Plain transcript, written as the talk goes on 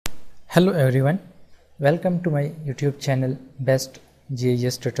Hello everyone, welcome to my YouTube channel Best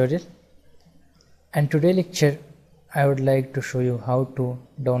GIS Tutorial. And today lecture I would like to show you how to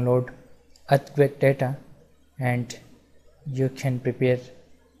download earthquake data and you can prepare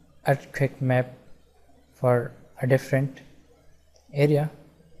earthquake map for a different area.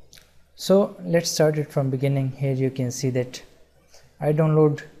 So let's start it from beginning. Here you can see that I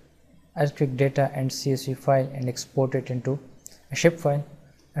download earthquake data and CSV file and export it into a shape file.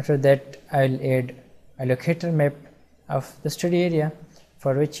 After that I will add a locator map of the study area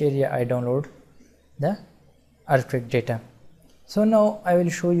for which area I download the earthquake data. So now I will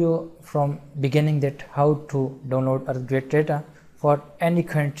show you from beginning that how to download earthquake data for any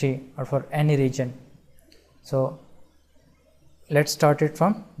country or for any region. So let's start it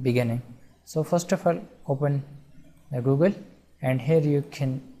from beginning. So first of all, open the Google and here you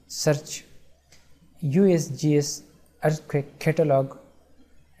can search USGS earthquake catalog,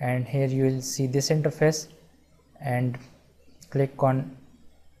 and here you will see this interface and click on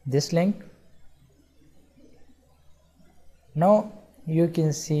this link. Now you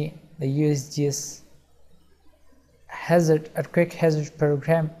can see the USGS earthquake hazard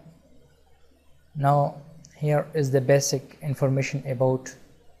program. Now here is the basic information about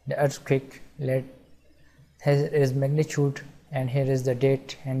the earthquake. Here is magnitude and here is the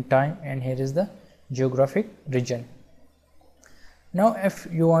date and time and here is the geographic region. Now if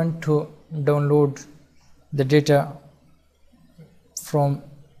you want to download the data from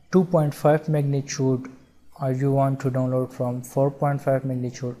 2.5 magnitude, or you want to download from 4.5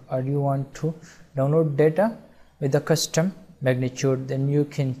 magnitude, or you want to download data with a custom magnitude, then you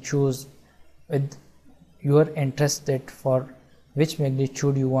can choose with your interest that for which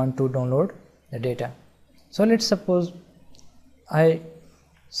magnitude you want to download the data. So let's suppose I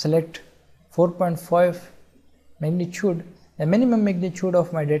select 4.5 magnitude. The minimum magnitude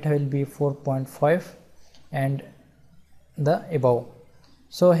of my data will be 4.5 and the above.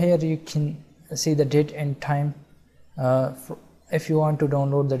 So here you can see the date and time. If you want to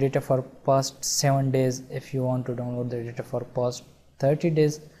download the data for past 7 days, if you want to download the data for past 30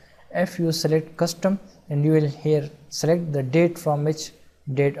 days, if you select custom, and you will here select the date from which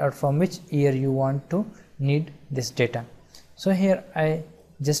date or from which year you want to need this data. So here I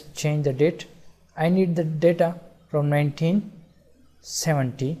just change the date. I need the data from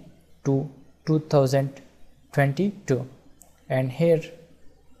 1970 to 2022, and here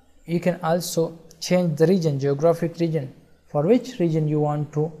you can also change the region, geographic region, for which region you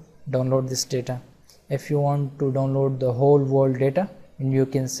want to download this data. If you want to download the whole world data, and you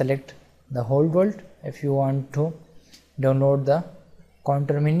can select the whole world. If you want to download the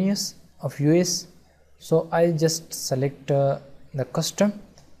conterminous of US, so I just select the custom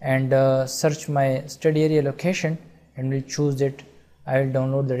and search my study area location and will choose that I will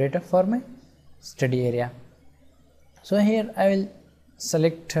download the data for my study area. So here I will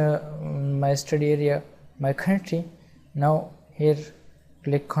select my study area, my country. Now here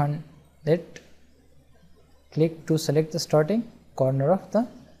click on that, click to select the starting corner of the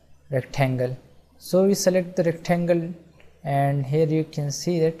rectangle. So we select the rectangle and here you can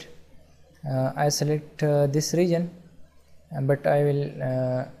see that I select this region, but I will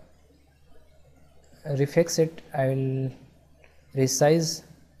refix it. I will resize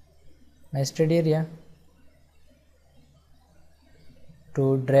my study area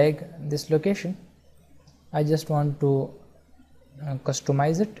to drag this location. I just want to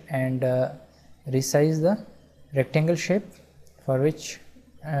customize it and resize the rectangle shape for which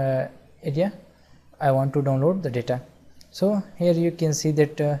area I want to download the data. So here you can see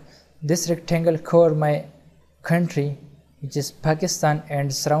that this rectangle cover my country, which is Pakistan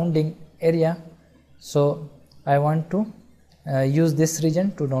and surrounding area. So I want to use this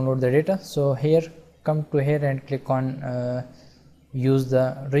region to download the data. So here, come to here and click on use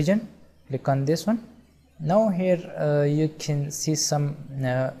the region, click on this one. Now here you can see some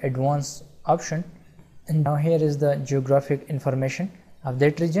advanced option, and now here is the geographic information of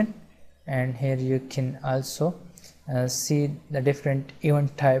that region, and here you can also see the different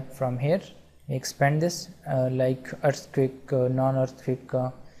event type from here. Expand this like earthquake, non-earthquake,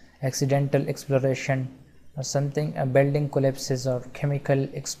 accidental exploration or something, building collapses or chemical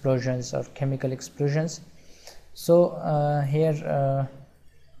explosions. So here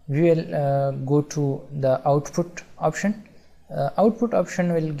we will go to the output option. Output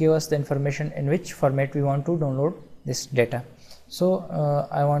option will give us the information in which format we want to download this data. So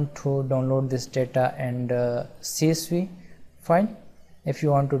I want to download this data and CSV file. If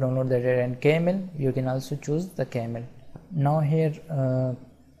you want to download the data in KML, you can also choose the KML. Now here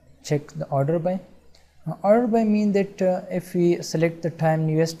check the order by. Order by mean that if we select the time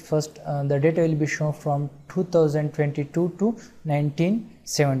newest first, the data will be shown from 2022 to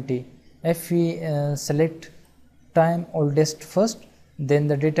 1970. If we select time oldest first, then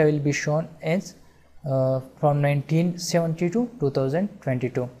the data will be shown as from 1970 to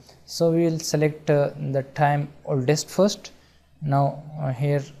 2022. So we will select the time oldest first. Now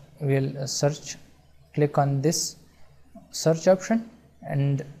here we will search, click on this search option,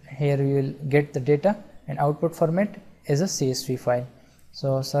 and here we will get the data, and output format is a CSV file.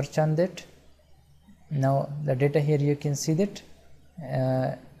 So search on that. Now the data here, you can see that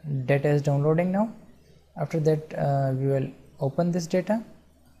data is downloading now. After that we will open this data,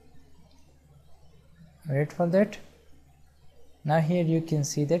 wait for that. Now here you can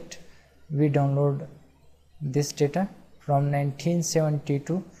see that we download this data from 1970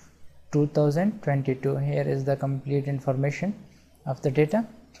 to 2022. Here is the complete information of the data.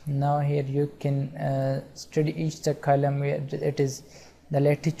 Now here you can study each the column where it is the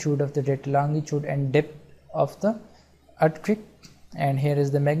latitude of the data, longitude and depth of the earthquake, and here is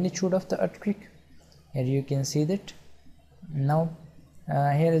the magnitude of the earthquake. Here you can see that. Now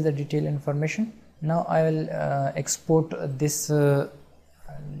here is the detailed information. Now I will export this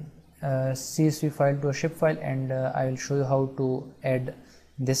CSV file to a zip file, and I will show you how to add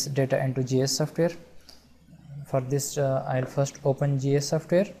this data into GIS software. For this I will first open GIS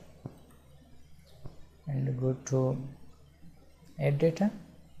software and go to add data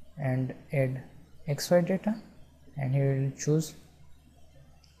and add XY data, and here we will choose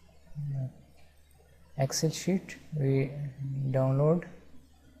Excel sheet. We download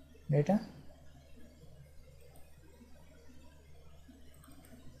data.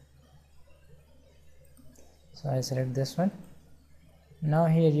 So I select this one. Now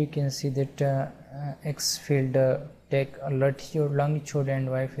here you can see that X field take latitude, longitude, and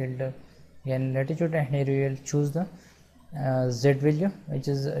Y field again latitude, and here we will choose the Z value, which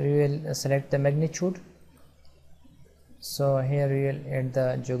is we will select the magnitude. So here we will add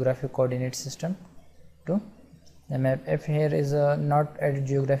the geographic coordinate system to the map. If here is not added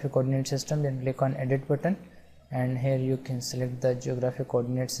geographic coordinate system, then click on edit button, and here you can select the geographic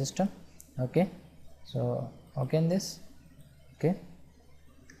coordinate system. Okay, so open this. Okay,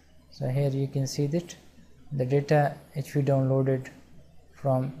 so here you can see that the data which we downloaded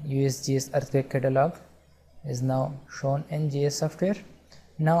from USGS earthquake catalog is now shown in GIS software.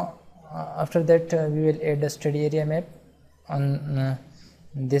 Now after that we will add a study area map on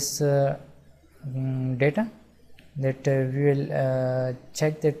this data, that we will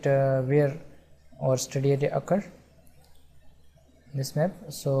check that where our study area occur, this map.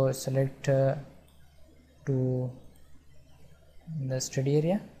 So select to the study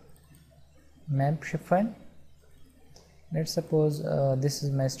area map zip file. Let's suppose this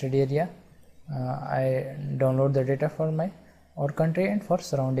is my study area. I download the data for my our country and for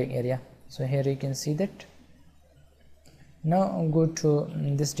surrounding area. So here you can see that. Now go to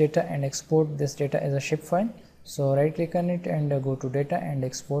this data and export this data as a zip file. So right click on it and go to data and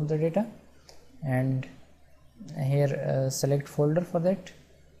export the data, and here select folder for that.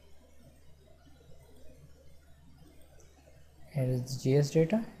 Here is the GIS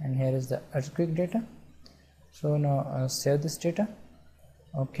data, and here is the earthquake data. So now save this data.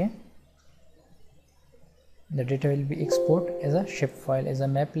 Okay, the data will be exported as a zip file, as a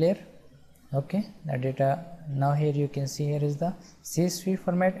map layer. Okay, the data. Now here you can see here is the CSV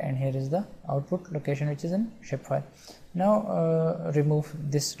format, and here is the output location, which is in zip file. Now remove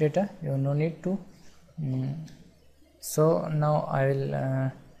this data, you no need to. So now I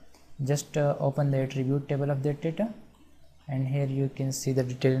will just open the attribute table of that data, and here you can see the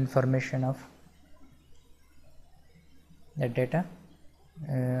detailed information of the data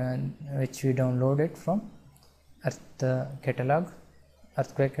which we downloaded from earthquake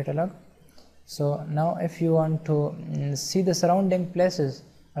catalog. So now if you want to see the surrounding places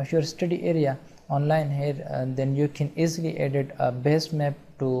of your study area online here, then you can easily edit a base map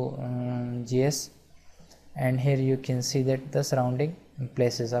to GIS, and here you can see that the surrounding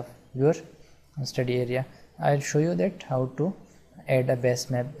places of your study area. I'll show you that how to add a base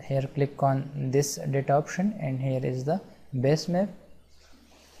map. Here click on this data option, and here is the base map.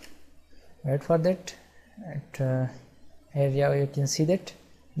 Wait for that. Here you can see that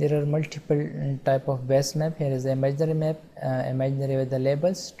there are multiple type of base map. Here is the imaginary map, imaginary with the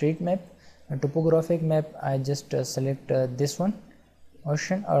labels, street map, topographic map. I just select this one,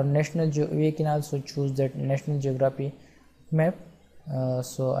 ocean, or national. We can also choose that National Geography map.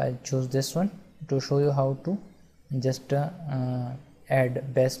 So I choose this one to show you how to just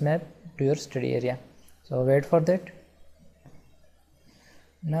add base map to your study area. So wait for that.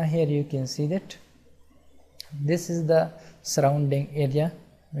 Now here you can see that This is the surrounding area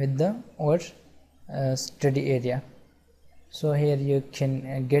with the our study area. So here you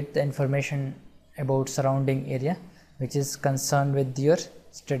can get the information about surrounding area which is concerned with your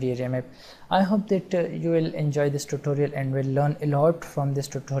study area map. I hope that you will enjoy this tutorial and will learn a lot from this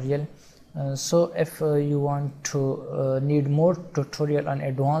tutorial. So if you want to need more tutorial on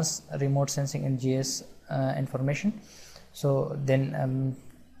advanced remote sensing and GIS information, so then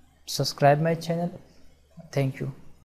subscribe my channel. Thank you.